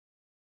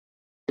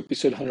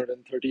episode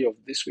 130 of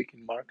This Week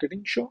in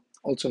Marketing Show,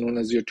 also known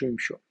as your Dream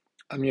Show.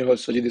 I'm your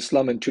host, Sajid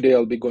Islam, and today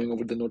I'll be going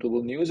over the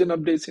notable news and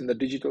updates in the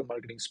digital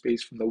marketing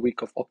space from the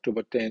week of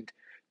October 10th,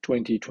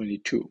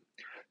 2022.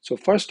 So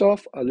first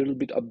off, a little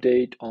bit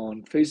update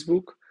on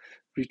Facebook,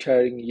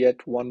 retiring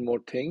yet one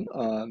more thing.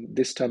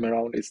 This time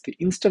around, it's the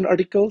instant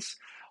articles.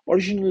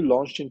 Originally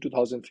launched in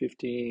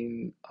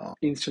 2015,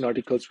 instant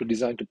articles were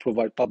designed to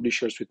provide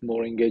publishers with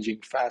more engaging,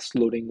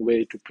 fast-loading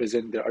way to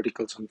present their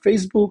articles on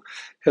Facebook,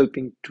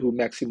 helping to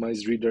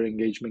maximize reader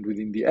engagement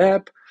within the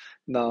app.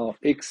 Now,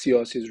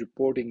 Axios is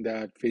reporting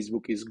that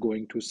Facebook is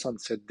going to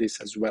sunset this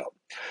as well.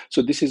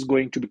 So this is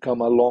going to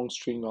become a long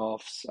string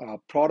of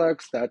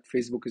products that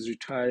Facebook is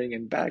retiring.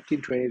 And back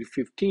in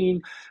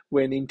 2015,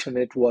 when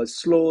internet was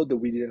slow, that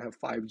we didn't have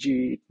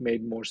 5G, it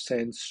made more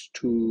sense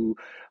to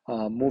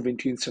move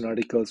into instant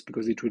articles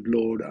because it would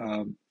load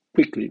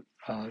quickly.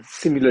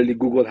 Similarly,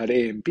 Google had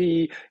AMP,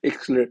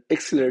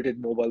 accelerated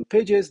mobile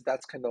pages.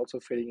 That's kind of also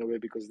fading away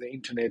because the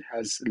internet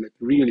has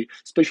really,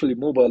 especially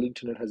mobile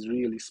internet, has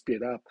really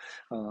sped up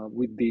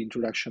with the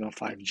introduction of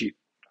 5G.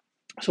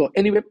 So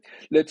anyway,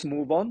 let's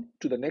move on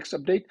to the next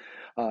update.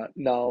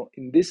 Now,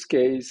 in this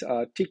case,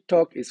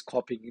 TikTok is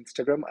copying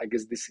Instagram. I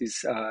guess this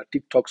is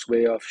TikTok's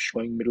way of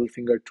showing middle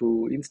finger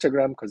to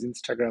Instagram because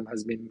Instagram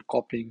has been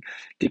copying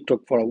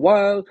TikTok for a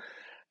while.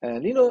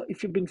 And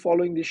if you've been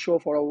following this show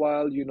for a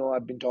while,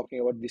 I've been talking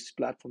about these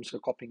platforms are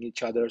copying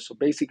each other. So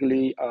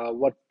basically,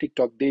 what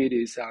TikTok did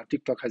is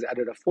TikTok has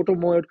added a photo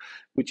mode,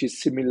 which is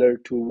similar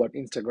to what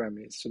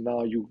Instagram is. So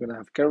now you're going to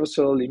have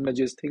carousel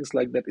images, things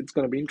like that. It's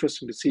going to be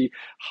interesting to see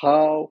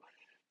how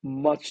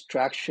much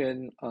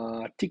traction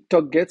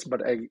TikTok gets,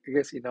 but I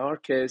guess in our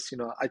case,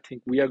 I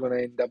think we are going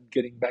to end up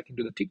getting back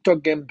into the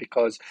TikTok game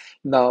because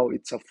now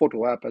it's a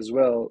photo app as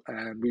well,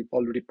 and we've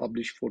already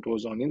published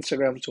photos on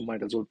Instagram, so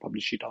might as well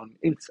publish it on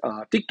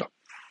TikTok.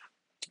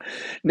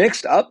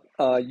 Next up,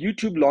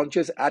 YouTube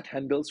launches ad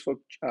handles for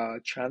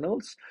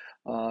channels,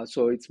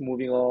 so it's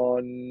moving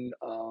on.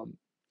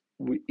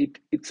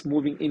 It's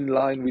moving in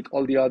line with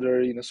all the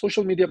other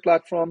social media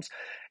platforms.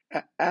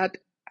 Ad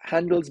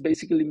handles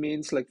basically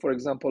means, like, for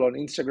example, on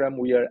Instagram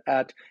we are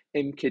at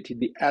MKT,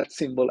 the at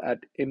symbol at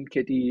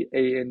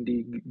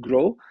MKTAND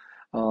grow.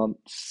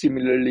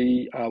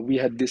 Similarly, we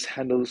had these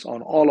handles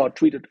on all our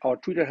Twitter. Our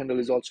Twitter handle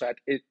is also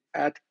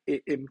at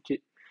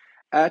AMK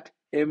at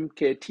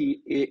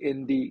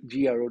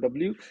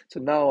MKTANDGROW. So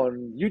now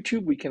on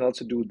YouTube we can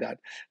also do that.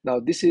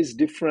 Now this is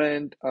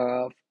different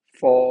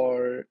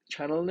for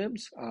channel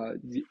names.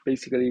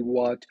 Basically,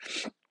 what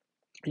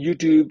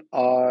YouTube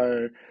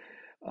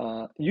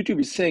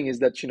is saying is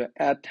that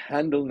at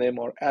handle name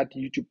or at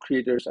YouTube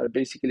creators are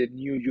basically a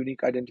new unique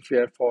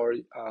identifier for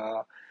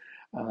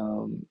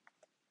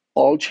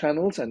all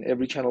channels, and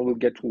every channel will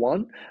get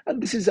one.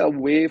 And this is a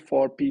way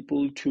for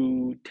people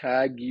to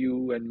tag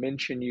you and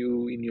mention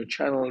you in your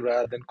channel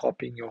rather than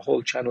copying your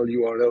whole channel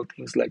URL,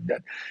 things like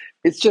that.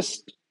 It's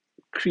just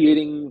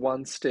creating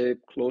one step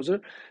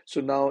closer.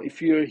 So now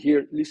if you're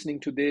here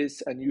listening to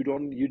this and you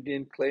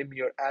didn't claim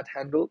your ad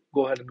handle,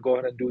 go ahead and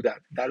do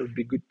that. That would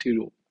be good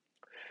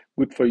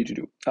for you to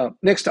do.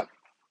 Next up,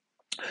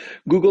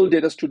 Google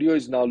Data Studio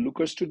is now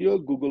Looker Studio.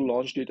 Google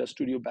launched Data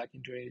Studio back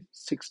in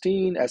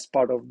 2016 as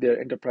part of their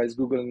enterprise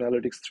Google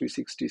Analytics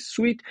 360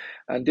 suite.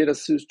 And Data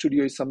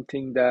Studio is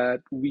something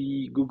that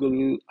we,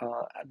 Google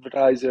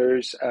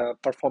advertisers,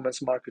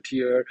 performance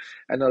marketeer,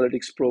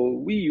 Analytics Pro,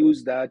 we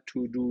use that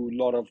to do a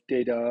lot of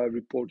data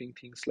reporting,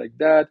 things like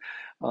that.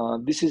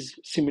 This is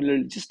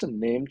similar, just a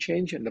name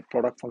change, and the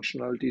product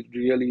functionality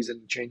really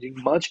isn't changing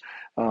much.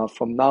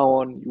 From now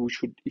on,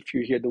 if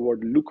you hear the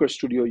word Looker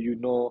Studio,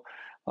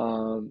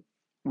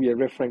 we are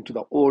referring to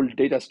the old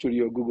Data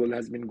Studio. Google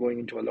has been going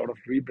into a lot of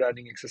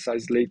rebranding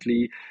exercise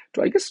lately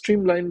to, I guess,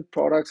 streamline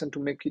products and to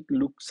make it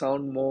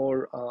sound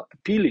more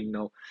appealing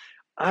now.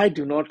 I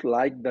do not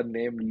like the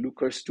name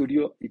Looker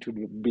Studio. It would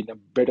have been a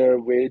better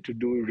way to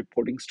do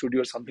Reporting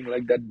Studio or something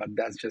like that, but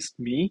that's just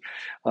me.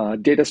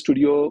 Data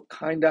Studio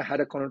kind of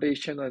had a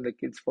connotation, and like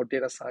it's for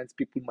data science.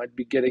 People might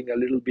be getting a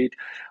little bit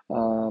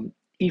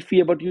iffy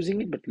about using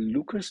it, but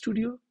Looker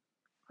Studio,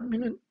 I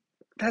mean,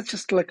 that's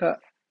just like a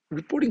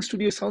Reporting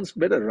Studio sounds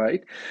better,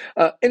 right?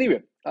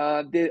 Anyway,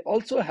 they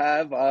also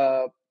have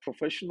a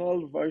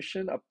professional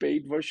version, a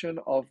paid version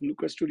of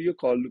Looker Studio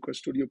called Looker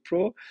Studio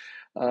Pro.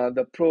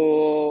 The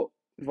Pro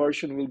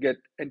version will get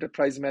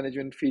enterprise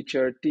management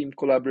feature, team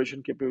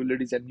collaboration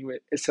capabilities, and new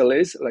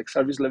SLAs, like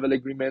service level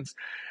agreements.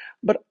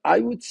 But I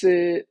would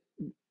say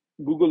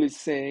Google is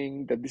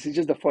saying that this is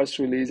just the first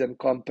release, and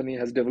company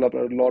has developed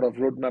a lot of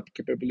roadmap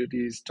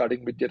capabilities,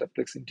 starting with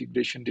Dataplex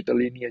integration, data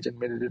lineage, and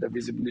metadata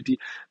visibility,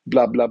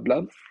 blah, blah,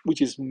 blah,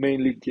 which is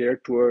mainly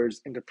geared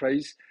towards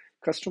enterprise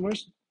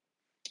customers.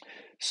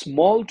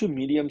 Small to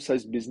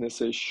medium-sized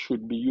businesses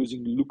should be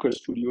using Looker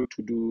Studio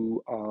to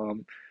do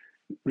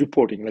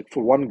reporting. Like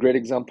for one great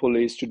example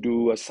is to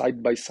do a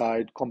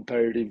side-by-side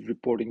comparative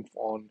reporting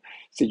on,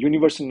 say,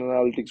 Universal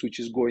Analytics, which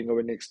is going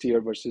over next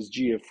year versus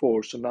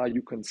GA4. So now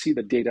you can see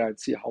the data and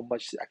see how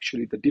much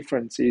actually the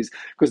difference is,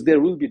 because there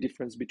will be a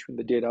difference between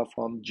the data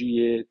from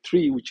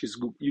GA3, which is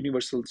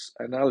Universal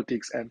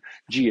Analytics, and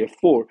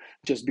GA4,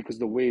 just because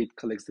the way it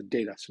collects the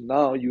data. So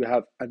now you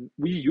have, and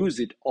we use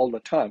it all the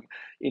time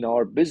in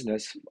our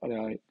business,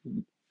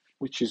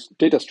 which is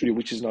Data Studio,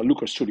 which is now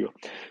Looker Studio.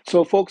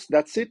 So folks,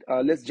 that's it.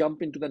 Let's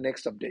jump into the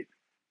next update.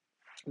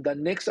 The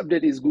next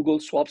update is Google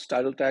swaps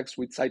title tags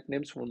with site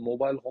names from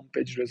mobile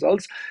homepage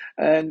results.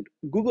 And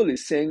Google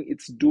is saying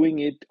it's doing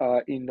it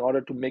in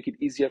order to make it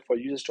easier for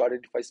users to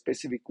identify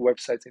specific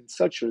websites in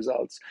search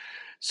results.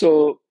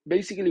 So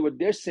basically what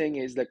they're saying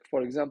is, like,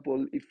 for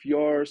example, if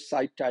your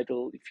site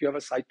title, if you have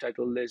a site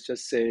title, let's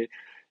just say,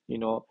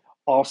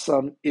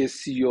 awesome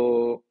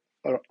SEO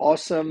or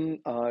awesome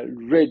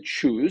red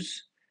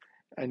shoes,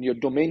 and your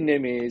domain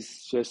name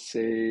is, just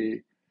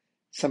say,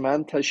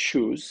 Samantha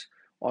Shoes.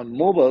 On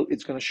mobile,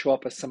 it's going to show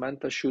up as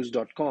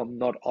samanthashoes.com,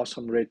 not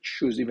awesome red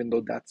shoes, even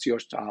though that's your,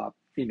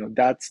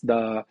 that's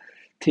the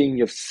thing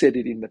you've set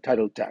it in the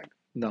title tag.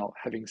 Now,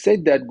 having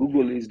said that,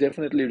 Google is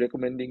definitely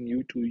recommending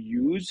you to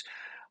use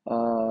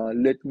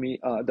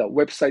the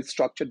website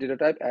structure data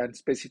type and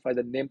specify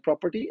the name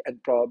property,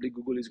 and probably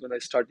Google is going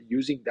to start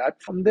using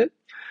that from there.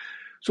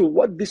 So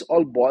what this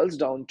all boils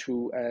down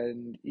to,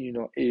 and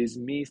is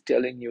me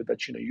telling you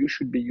that you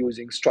should be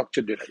using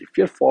structured data. If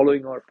you're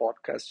following our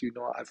podcast,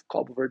 I've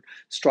covered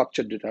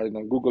structured data,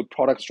 Google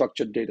product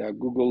structured data,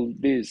 Google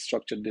this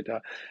structured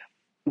data,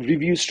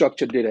 review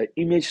structured data,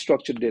 image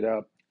structured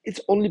data.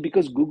 It's only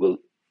because Google,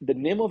 the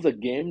name of the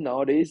game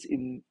nowadays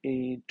in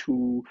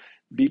to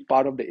be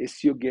part of the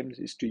SEO games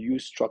is to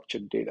use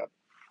structured data.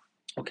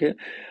 Okay,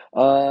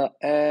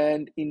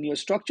 and in your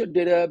structured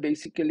data,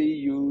 basically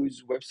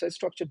use website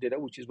structured data,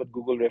 which is what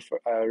Google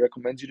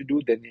recommends you to do.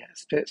 Then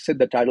set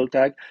the title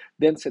tag,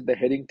 then set the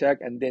heading tag,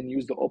 and then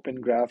use the Open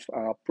Graph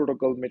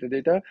protocol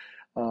metadata,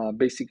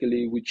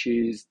 basically, which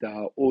is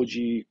the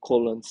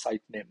OG :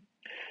 site name.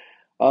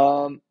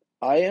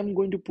 I am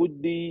going to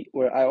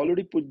I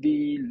already put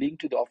the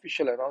link to the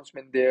official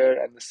announcement there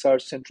and the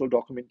Search Central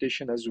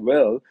documentation as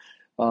well.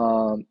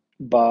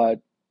 But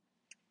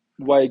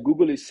why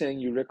Google is saying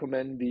you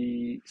recommend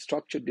the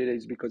structured data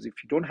is because if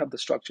you don't have the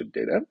structured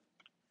data,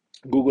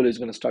 Google is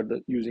going to start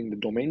using the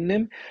domain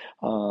name.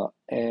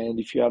 And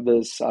if you have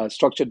this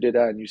structured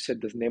data and you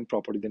set this name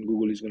property, then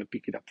Google is going to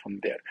pick it up from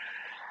there.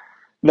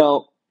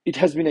 Now, it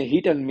has been a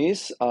hit and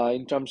miss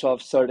in terms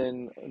of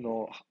certain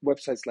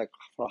websites, like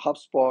for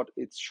HubSpot,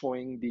 it's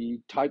showing the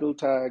title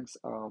tags.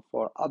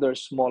 For other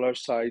smaller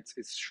sites,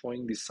 it's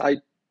showing the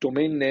site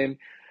domain name.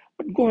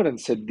 But go ahead and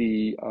set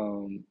the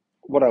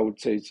what I would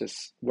say is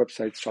just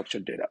website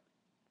structured data.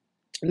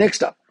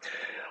 Next up,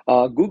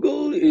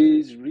 Google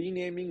is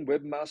renaming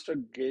Webmaster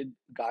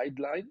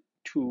Guideline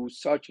to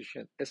Search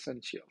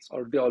Essentials,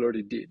 or they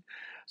already did.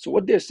 So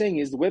what they're saying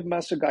is the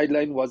Webmaster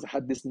Guideline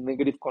had this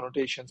negative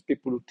connotations.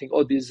 People would think,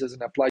 oh, this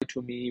doesn't apply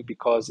to me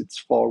because it's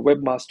for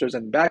webmasters.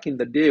 And back in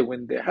the day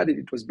when they had it,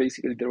 it was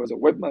basically there was a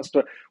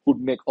webmaster who'd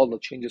make all the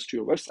changes to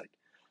your website.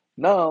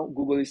 Now,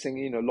 Google is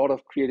saying, a lot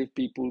of creative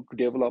people,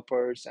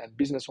 developers, and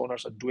business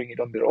owners are doing it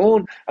on their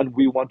own, and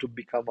we want to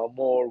become a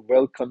more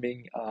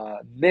welcoming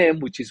name,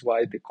 which is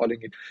why they're calling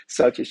it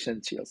Search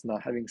Essentials. Now,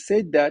 having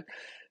said that,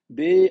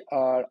 they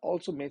are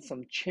also made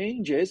some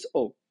changes.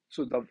 So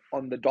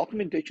on the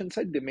documentation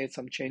side, they made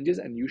some changes,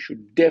 and you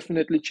should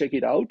definitely check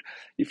it out.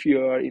 If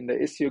you are in the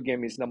SEO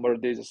game,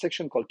 there's a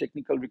section called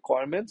Technical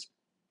Requirements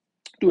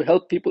to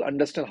help people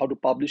understand how to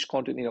publish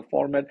content in a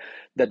format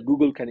that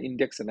Google can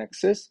index and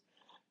access.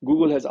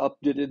 Google has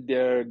updated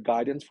their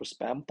guidance for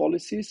spam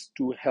policies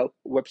to help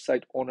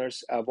website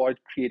owners avoid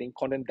creating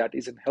content that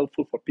isn't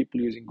helpful for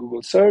people using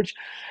Google search.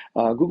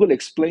 Google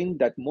explained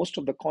that most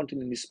of the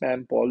content in the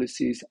spam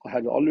policies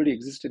had already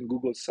existed in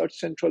Google Search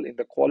Central in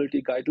the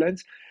quality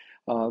guidelines.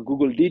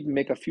 Google did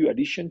make a few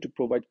additions to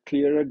provide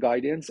clearer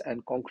guidance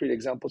and concrete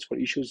examples for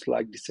issues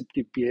like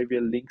deceptive behavior,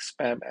 link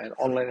spam, and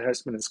online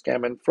harassment and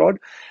scam and fraud.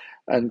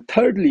 And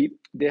thirdly,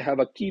 they have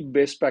a key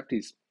best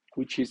practice,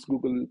 which is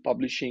Google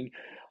publishing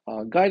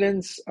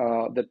guidance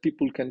that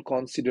people can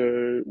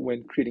consider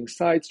when creating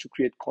sites to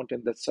create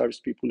content that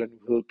serves people and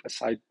will help a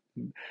site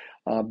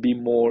be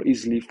more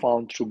easily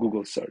found through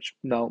Google search.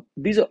 Now,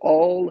 these are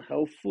all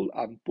helpful.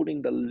 I'm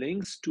putting the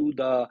links to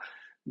the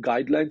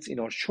guidelines in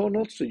our show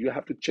notes, so you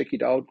have to check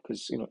it out,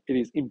 because it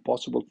is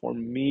impossible for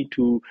me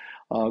to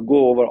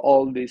go over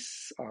all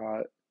this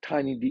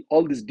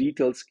all these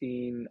details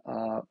in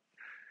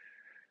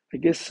I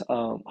guess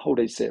how would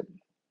I say,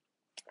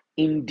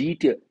 in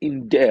detail,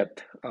 in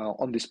depth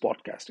on this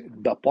podcast.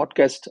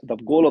 The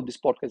goal of this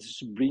podcast is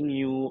to bring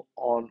you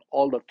on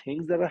all the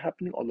things that are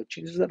happening, all the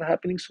changes that are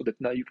happening, so that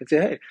now you can say,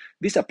 hey,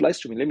 this applies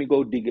to me. Let me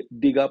go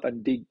dig up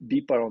and dig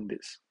deeper on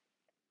this.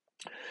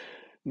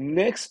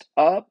 Next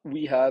up,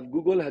 we have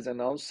Google has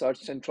announced Search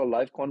Central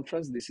Live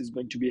Conference. This is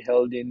going to be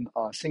held in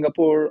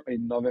Singapore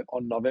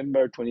on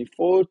November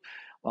 24th.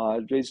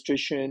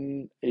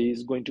 Registration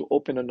is going to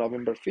open on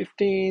November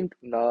 15th.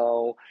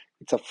 Now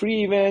it's a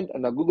free event,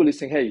 and now Google is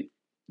saying, hey,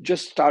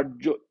 just start.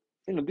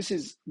 This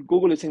is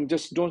Google is saying,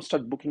 just don't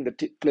start booking the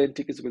plane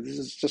tickets, because this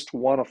is just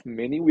one of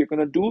many we're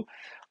gonna do.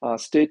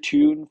 Stay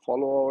tuned.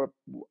 Follow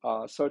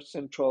our Search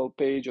Central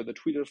page or the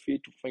Twitter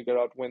feed to figure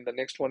out when the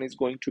next one is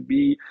going to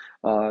be.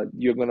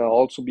 You're gonna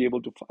also be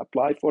able to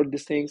apply for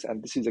these things,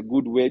 and this is a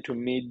good way to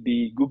meet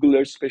the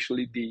Googlers,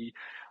 especially the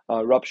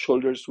rub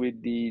shoulders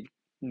with the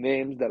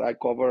names that I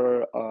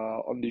cover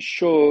on the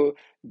show.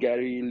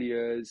 Gary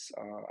Ilias.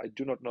 I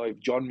do not know if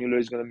John Mueller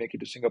is going to make it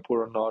to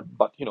Singapore or not,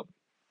 but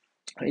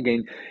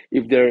again,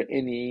 if there are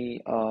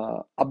any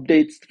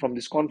updates from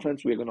this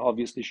conference, we're going to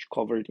obviously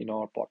cover it in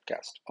our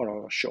podcast or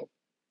our show.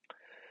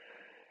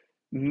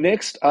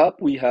 Next up,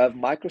 we have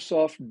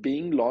Microsoft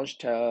being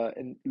launched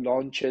and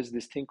launches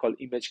this thing called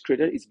Image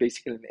Creator. It's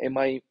basically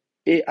an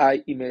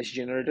AI image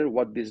generator.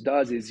 What this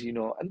does is,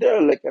 and there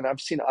are and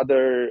I've seen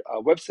other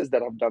websites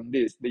that have done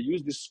this. They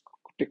use this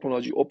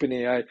technology,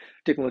 OpenAI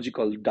technology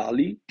called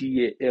DALL-E,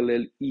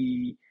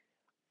 DALLEI,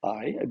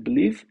 I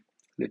believe.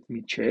 Let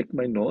me check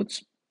my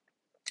notes.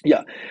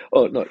 Yeah.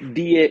 Oh, no,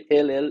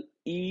 DALLE2,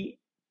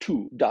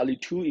 DALL-E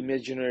 2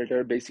 image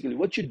generator. Basically,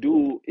 what you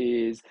do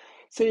is,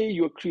 say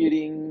you're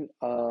creating,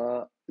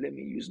 let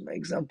me use my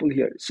example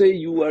here. Say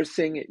you are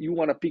saying you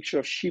want a picture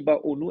of Shiba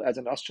Inu as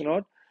an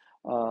astronaut,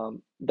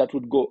 that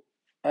would go,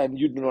 and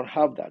you do not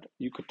have that.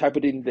 You could type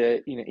it in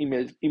the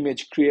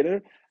image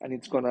creator, and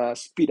it's gonna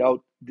spit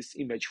out this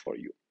image for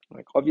you.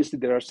 Like, obviously,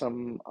 there are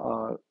some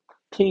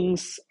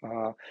things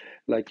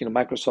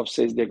Microsoft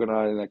says they're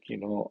gonna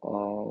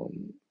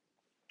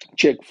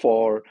check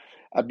for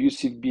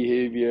abusive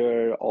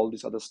behavior, all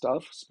this other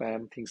stuff,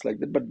 spam, things like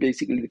that. But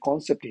basically, the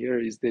concept here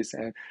is this: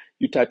 and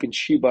you type in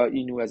Shiba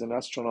Inu as an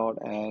astronaut,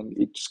 and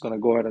it's gonna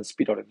go ahead and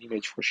spit out an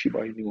image for Shiba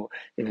Inu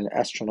in an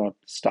astronaut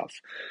stuff.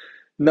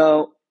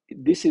 Now,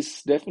 this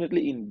is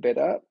definitely in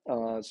beta,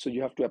 so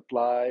you have to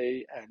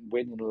apply and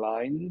wait in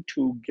line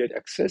to get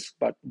access.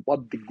 But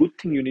what the good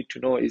thing you need to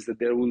know is that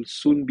there will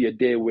soon be a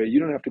day where you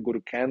don't have to go to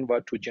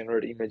Canva to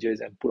generate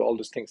images and put all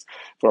those things.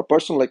 For a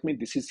person like me,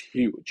 this is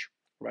huge.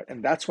 Right,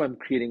 and that's why I'm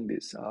creating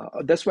this.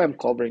 That's why I'm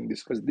covering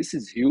this, because this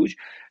is huge.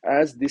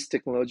 As this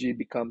technology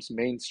becomes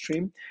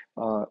mainstream,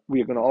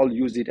 we are going to all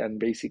use it, and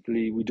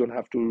basically, we don't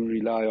have to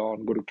rely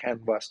on go to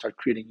Canva, start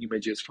creating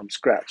images from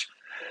scratch.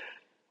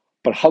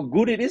 But how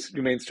good it is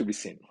remains to be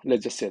seen.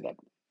 Let's just say that.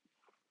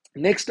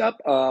 Next up,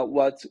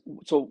 what's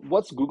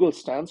Google's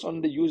stance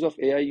on the use of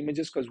AI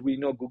images? Because we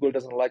know Google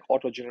doesn't like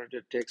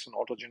auto-generated text and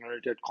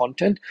auto-generated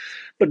content,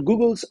 but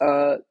Google's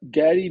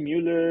Gary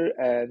Mueller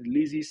and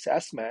Lizzie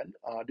Sassman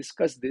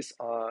discussed this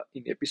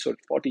in episode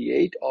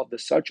 48 of the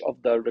Search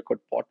of the Record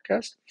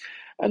podcast,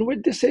 and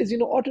what they say is,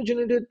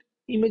 auto-generated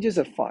images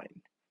are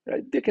fine,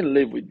 right? They can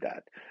live with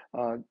that,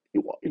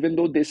 even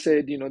though they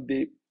said,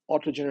 the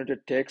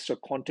auto-generated text or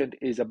content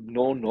is a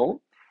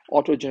no-no.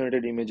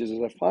 Auto-generated images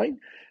are fine.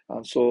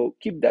 So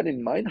keep that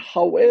in mind.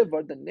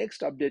 However, the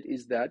next update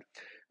is that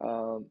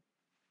I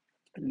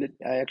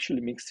actually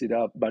mixed it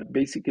up, but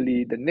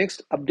basically the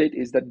next update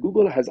is that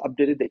Google has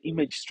updated the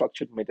image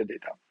structured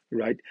metadata,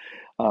 right?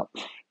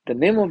 The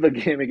name of the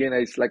game, again,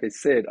 is, like I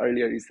said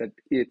earlier, is that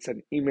it's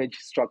an image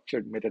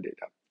structured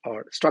metadata,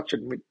 or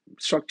structured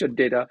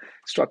data,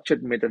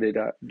 structured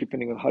metadata.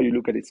 Depending on how you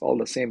look at it, it's all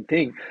the same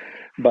thing.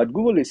 But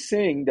Google is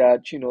saying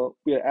that,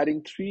 we are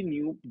adding 3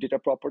 new data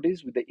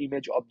properties with the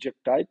image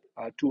object type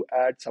to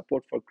add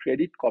support for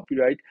credit,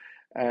 copyright,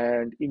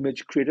 and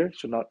image creator.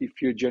 So now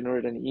if you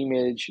generate an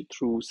image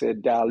through, say,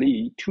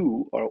 DALL-E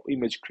 2 or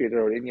image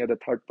creator or any other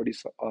third-party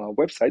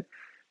website,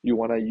 you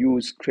want to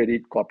use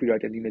credit,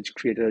 copyright, and image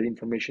creator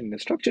information in the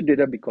structured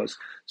data, because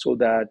so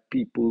that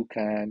people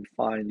can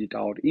find it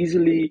out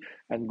easily,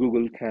 and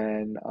Google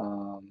can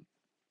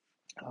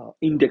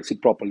index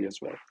it properly as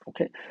well.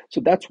 Okay,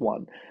 so that's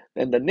one.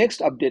 And the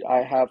next update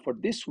I have for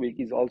this week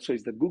is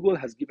that Google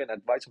has given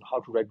advice on how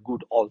to write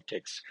good alt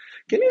text.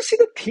 Can you see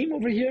the theme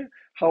over here?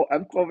 How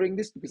I'm covering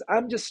this, because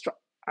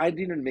I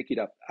didn't make it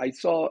up. I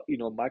saw,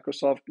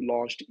 Microsoft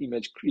launched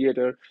Image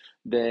Creator,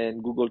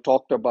 then Google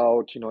talked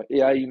about,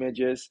 AI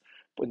images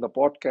in the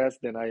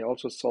podcast. Then I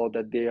also saw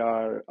that they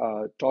are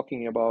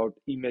talking about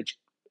image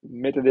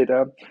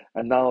metadata,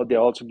 and now they're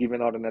also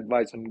giving out an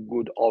advice on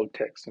good alt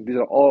text, and they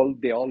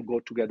all go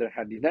together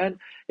hand in hand.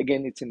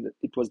 Again, it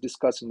was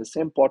discussed in the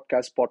same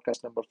podcast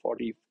number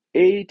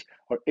 48,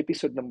 or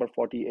episode number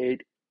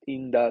 48,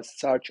 in the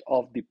Search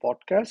of the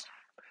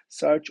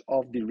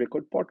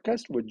Record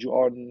podcast, where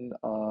John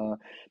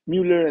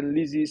Mueller and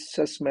Lizzie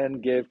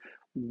Sussman gave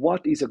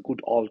what is a good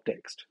alt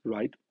text,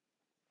 right?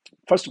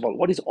 First of all,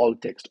 what is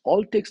alt text?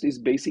 Alt text is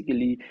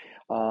basically,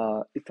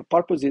 if the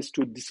purpose is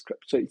to describe,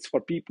 so it's for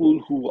people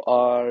who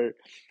are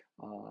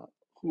uh,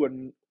 who are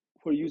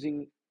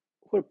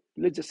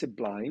let's just say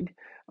blind,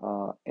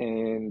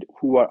 and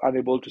who are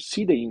unable to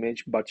see the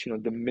image, but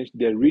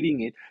they're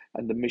reading it,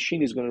 and the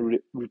machine is going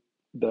to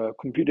the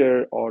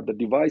computer or the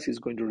device is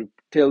going to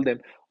tell them,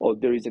 oh,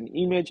 there is an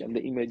image, and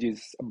the image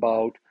is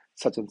about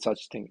such and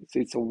such thing. So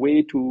it's a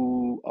way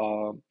to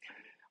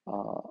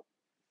Uh,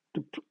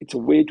 it's a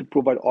way to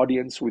provide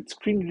audience with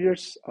screen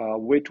readers, a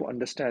way to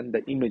understand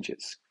the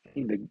images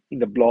in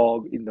the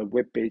blog, in the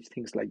web page,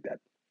 things like that.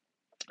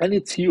 And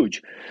it's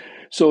huge.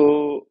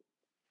 So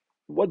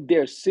what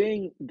they're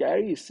saying,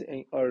 Gary is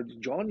saying, or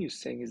John is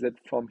saying, is that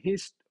from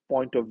his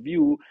point of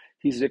view,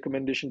 his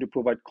recommendation to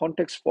provide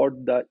context for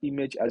the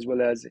image as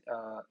well as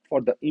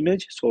for the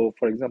image. So,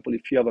 for example,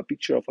 if you have a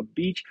picture of a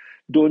beach,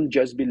 don't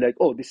just be like,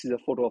 oh, this is a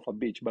photo of a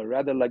beach, but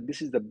rather like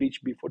this is the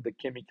beach before the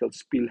chemical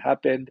spill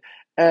happened.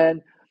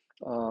 And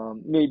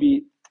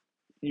maybe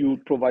you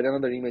provide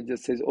another image that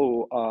says,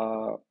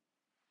 oh,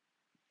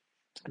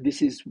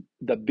 this is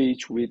the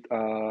beach with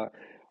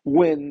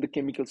when the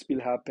chemical spill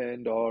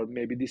happened, or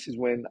maybe this is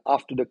when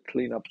after the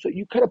cleanup. So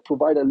you kind of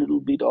provide a little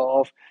bit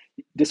of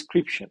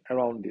description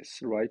around this,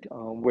 right?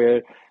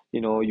 Where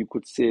you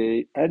could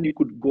say, and you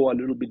could go a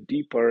little bit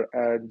deeper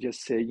and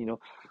just say,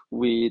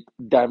 with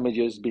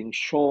damages being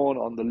shown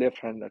on the left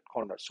hand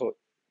corner. So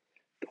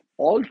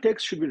all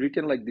text should be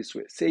written like this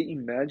way. Say,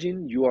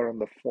 imagine you are on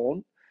the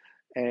phone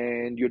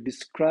and you're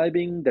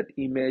describing that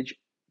image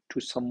to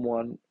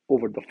someone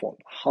over the phone.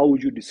 How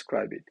would you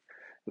describe it?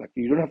 Like,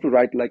 you don't have to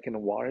write like in a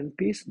war and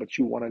peace, but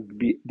you want to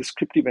be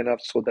descriptive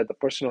enough so that the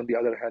person on the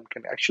other hand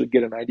can actually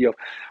get an idea of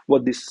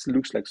what this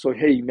looks like. So,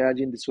 hey,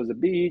 imagine this was a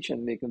beach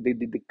and they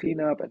did the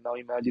cleanup, and now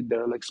imagine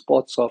there are like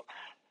spots of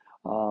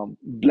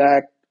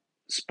black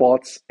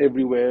spots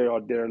everywhere,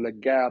 or there are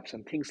like gaps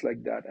and things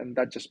like that, and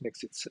that just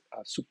makes it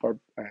superb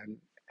and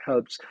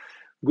helps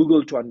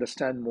Google to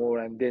understand more,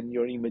 and then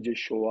your images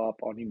show up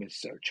on image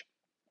search.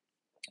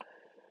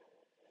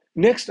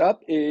 Next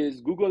up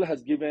is Google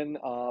has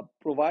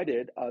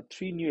provided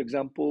three new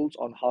examples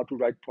on how to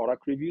write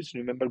product reviews.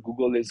 Remember,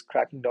 Google is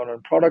cracking down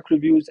on product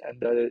reviews, and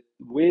the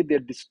way they're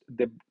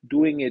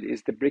doing it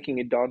is they're breaking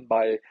it down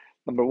by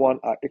number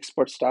one,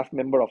 expert staff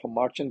member of a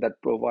merchant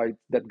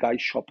that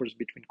guides shoppers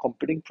between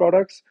competing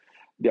products.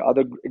 The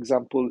other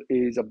example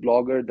is a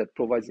blogger that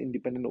provides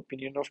independent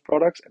opinion of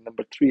products, and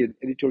number three, an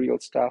editorial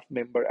staff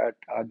member at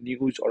a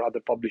news or other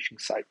publishing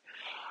site.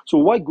 So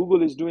why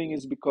Google is doing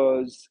is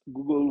because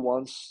Google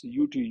wants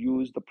you to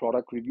use the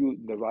product review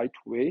in the right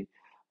way,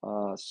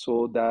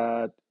 so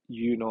that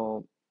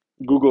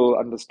Google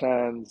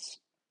understands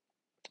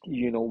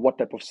what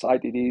type of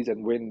site it is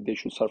and when they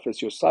should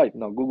surface your site.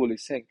 Now Google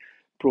is saying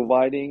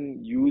providing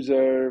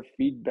user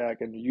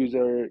feedback and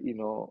user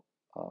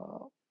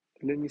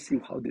let me see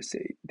how they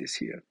say this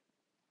here.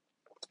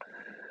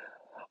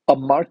 A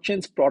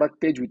merchant's product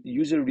page with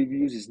user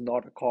reviews is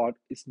not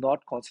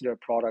considered a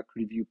product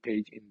review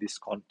page in this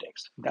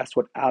context. That's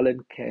what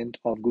Alan Kent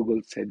of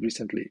Google said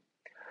recently.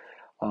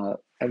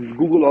 And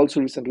Google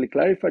also recently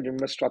clarified,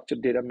 remember,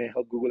 structured data may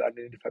help Google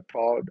identify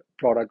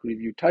product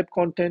review type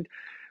content.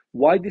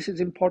 Why this is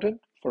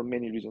important? For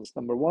many reasons.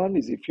 Number one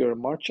is, if you're a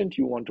merchant,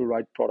 you want to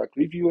write product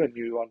review and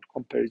you want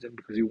comparison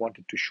because you want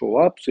it to show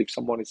up. So if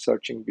someone is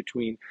searching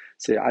between,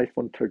 say,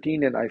 iPhone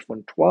 13 and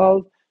iPhone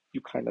 12,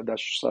 you kind of, that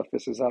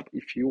surfaces up.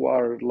 If you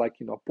are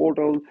like in a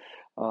portal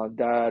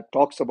that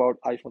talks about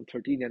iPhone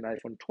 13 and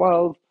iPhone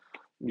 12,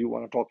 you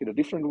want to talk in a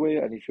different way.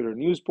 And if you're a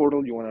news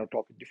portal, you want to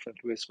talk in different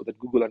ways so that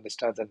Google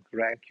understands and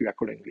rank you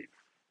accordingly.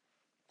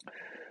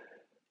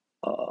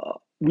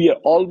 We are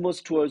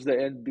almost towards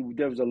the end.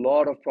 There was a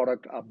lot of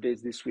product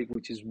updates this week,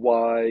 which is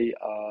why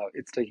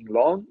it's taking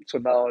long. So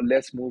now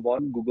let's move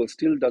on. Google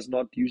still does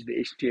not use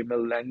the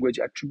HTML language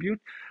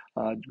attribute.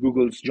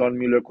 Google's John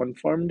Mueller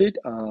confirmed it.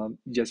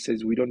 Just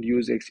says we don't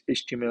use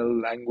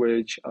HTML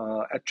language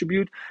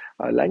attribute.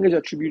 Language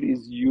attribute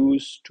is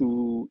used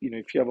to,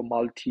 if you have a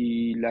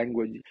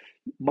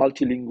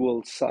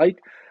multilingual site,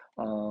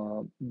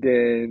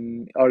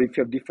 then, or if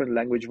you have different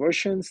language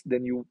versions,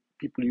 then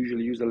people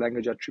usually use the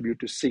language attribute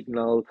to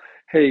signal,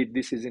 hey,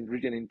 this is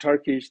written in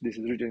Turkish, this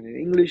is written in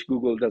English.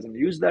 Google doesn't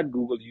use that.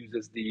 Google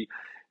uses the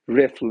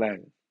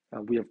reflang.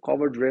 We have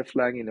covered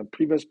reflang in a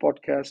previous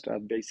podcast.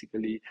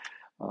 Basically,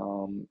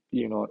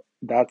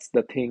 that's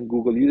the thing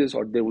Google uses,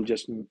 or they will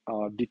just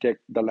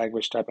detect the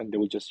language type and they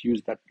will just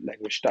use that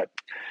language type.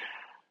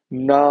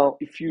 Now,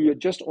 if you are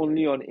just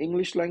only on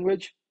English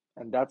language,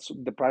 and that's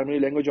the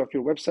primary language of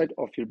your website,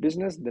 of your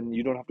business, then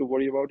you don't have to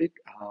worry about it.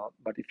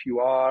 But if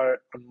you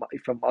are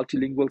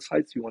multilingual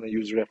sites, you want to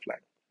use reflang.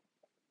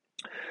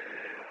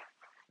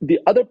 The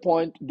other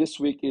point this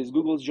week is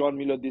Google's John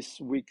Mueller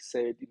this week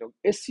said,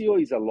 SEO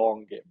is a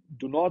long game.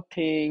 Do not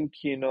think,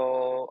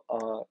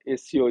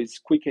 SEO is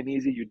quick and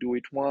easy. You do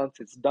it once,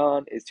 it's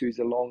done. SEO is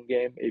a long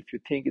game. If you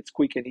think it's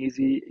quick and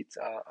easy,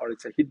 or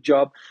it's a hit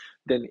job,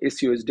 then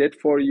SEO is dead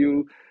for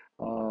you.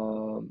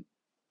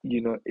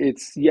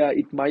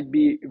 It might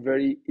be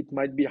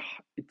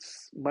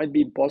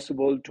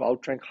impossible to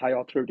outrank high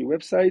authority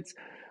websites,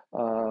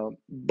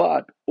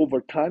 but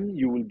over time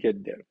you will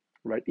get there,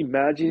 right?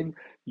 Imagine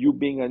you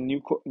being a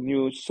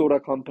new soda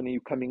company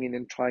coming in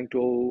and trying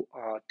to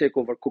take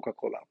over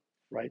Coca-Cola,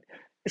 right?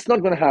 It's not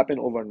going to happen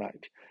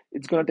overnight.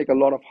 It's going to take a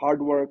lot of hard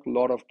work, a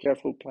lot of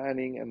careful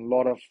planning, and a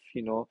lot of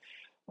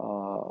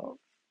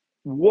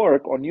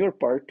work on your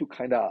part to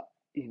kind of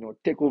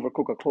take over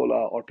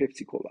Coca-Cola or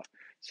Pepsi-Cola.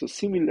 So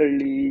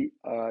similarly,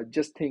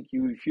 just think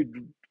if you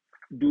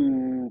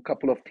do a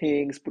couple of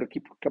things, put a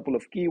couple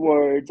of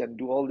keywords, and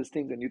do all these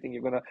things, and you think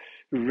you're gonna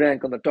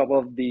rank on the top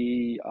of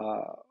the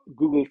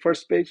Google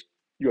first page,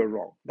 you're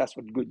wrong. That's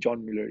what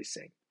John Mueller is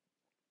saying.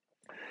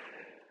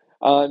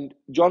 And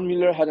John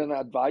Mueller had an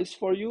advice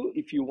for you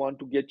if you want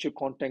to get your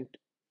content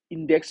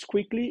indexed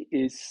quickly.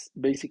 Is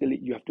basically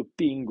you have to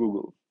ping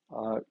Google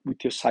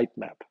with your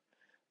sitemap,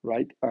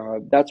 right?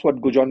 That's what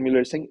John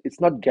Mueller is saying.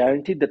 It's not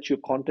guaranteed that your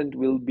content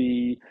will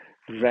be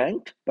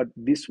ranked, but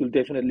this will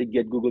definitely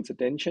get Google's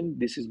attention.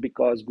 This is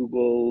because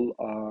Google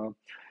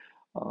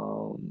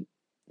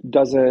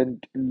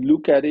doesn't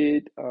look at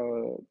it.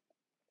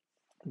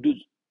 Do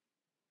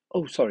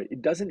Oh, sorry,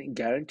 it doesn't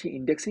guarantee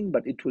indexing,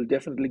 but it will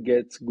definitely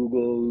get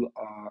Google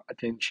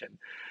attention.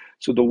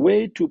 So the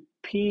way to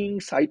ping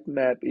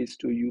sitemap is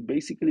to you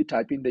basically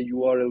type in the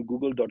URL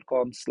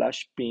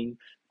google.com/ping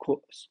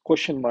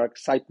question mark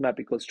sitemap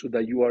equals to the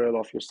URL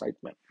of your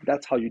sitemap.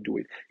 That's how you do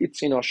it.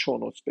 It's in our show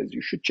notes page.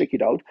 You should check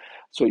it out.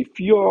 So if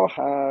you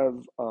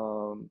have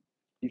how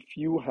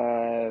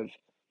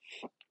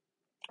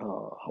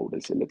would I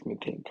say? Let me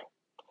think.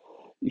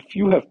 If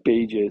you have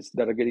pages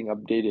that are getting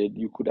updated,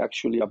 you could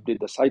actually update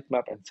the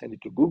sitemap and send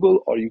it to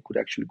Google, or you could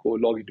actually go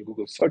log into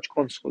Google Search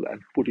Console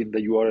and put in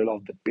the URL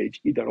of the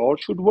page. Either or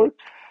should work.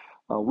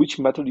 Which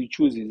method you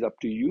choose is up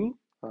to you.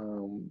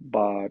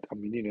 But I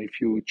mean,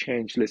 if you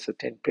change, let's say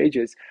 10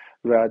 pages,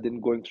 rather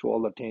than going through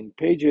all the 10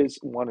 pages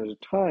one at a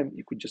time,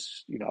 you could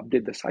just,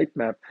 update the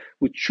sitemap,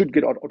 which should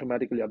get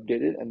automatically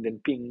updated, and then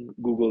ping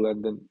Google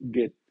and then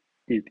get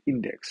it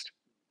indexed.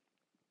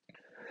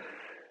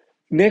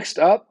 Next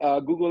up,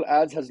 Google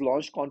Ads has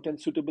launched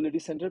Content Suitability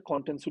Center.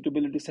 Content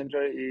Suitability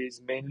Center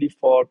is mainly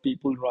for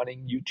people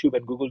running YouTube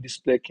and Google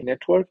Display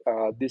Network.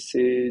 This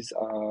is,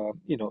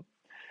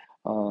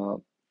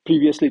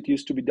 previously it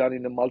used to be done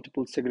in the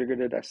multiple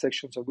segregated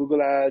sections of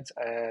Google Ads,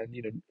 and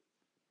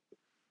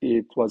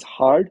it was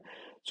hard.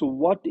 So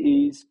what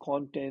is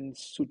Content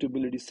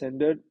Suitability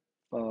Center?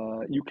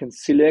 You can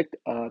select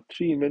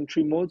 3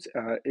 inventory modes.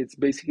 It's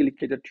basically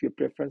catered to your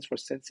preference for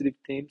sensitive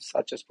themes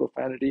such as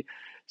profanity,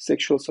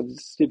 sexual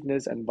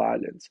suggestiveness, and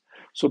violence.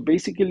 So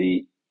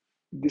basically,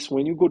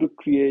 when you go to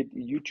create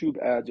YouTube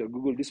ads or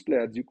Google display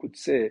ads, you could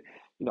say,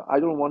 I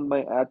don't want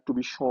my ad to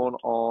be shown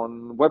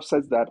on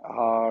websites that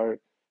are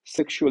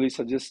sexually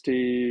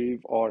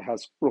suggestive or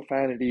has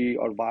profanity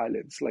or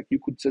violence. Like, you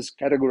could just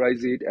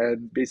categorize it,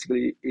 and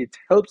basically it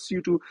helps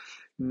you to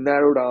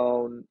narrow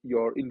down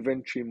your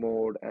inventory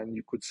mode. And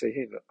you could say,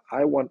 hey,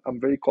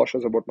 I'm very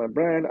cautious about my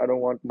brand. I don't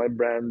want my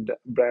brand's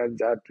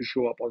ad to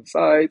show up on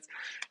sites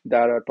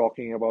that are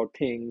talking about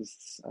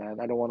things,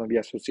 and I don't want to be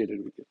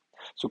associated with it.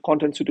 So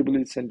Content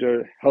Suitability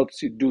Center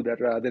helps you do that,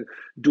 rather than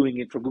doing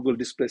it for Google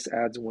Display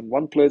ads in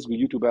one place, with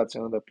YouTube ads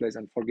in another place,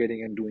 and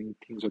forgetting and doing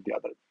things with the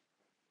other.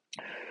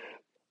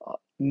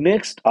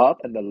 Next up,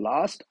 and the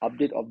last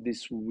update of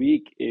this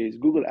week, is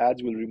Google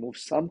Ads will remove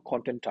some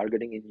content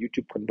targeting in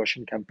YouTube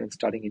conversion campaigns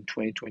starting in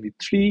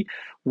 2023.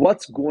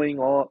 What's going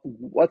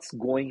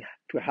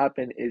to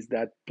happen is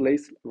that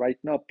right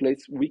now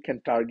we can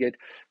target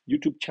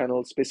YouTube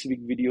channel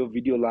specific video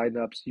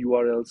lineups,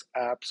 URLs,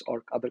 apps,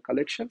 or other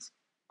collections.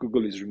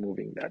 Google is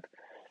removing that.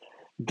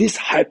 This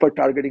hyper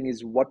targeting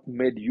is what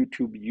made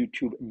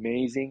YouTube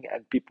amazing,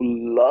 and people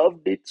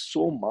loved it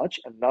so much,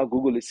 and now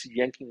Google is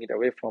yanking it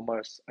away from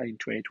us in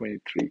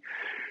 2023.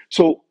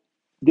 So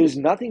there's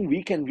nothing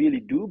we can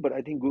really do, but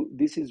I think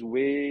this is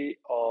way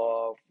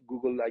of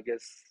Google, I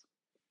guess.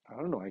 I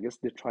don't know, I guess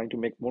they're trying to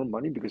make more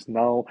money, because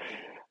now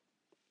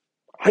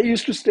I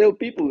used to tell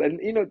people, and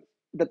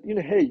that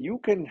hey, you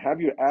can have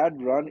your ad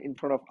run in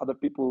front of other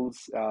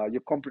people's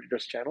your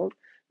competitors' channel.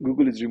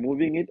 Google is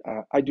removing it.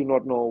 I do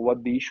not know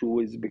what the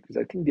issue is, because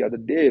I think the other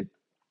day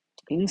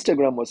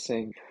Instagram was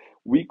saying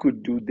we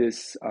could do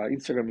this.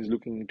 Instagram is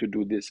looking to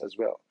do this as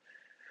well.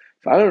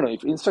 So I don't know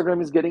if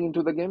Instagram is getting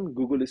into the game.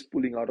 Google is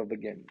pulling out of the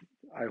game.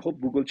 I hope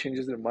Google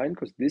changes their mind,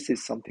 because this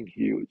is something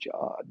huge.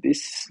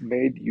 This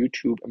made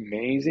YouTube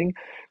amazing,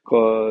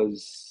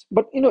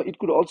 but it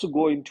could also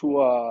go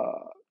into a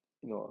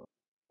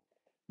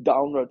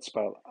downward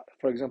spiral.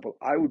 For example,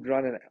 I would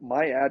run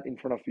my ad in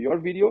front of your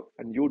video,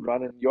 and you would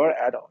run your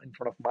ad in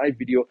front of my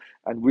video,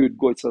 and we would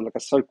go. It's like a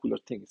circular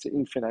thing. It's an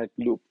infinite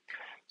loop.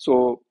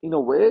 So in a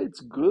way, it's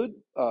good,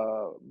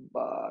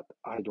 but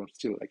I don't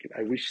still like it.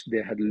 I wish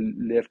they had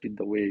left it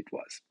the way it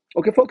was.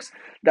 Okay, folks,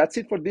 that's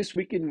it for this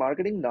week in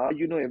marketing. Now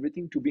you know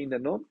everything to be in the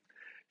know.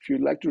 If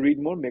you'd like to read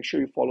more, make sure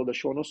you follow the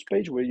show notes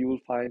page, where you will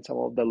find some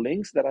of the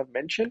links that I've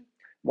mentioned.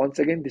 Once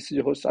again, this is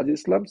your host Sajid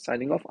Islam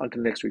signing off.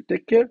 Until next week,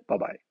 take care. Bye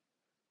bye.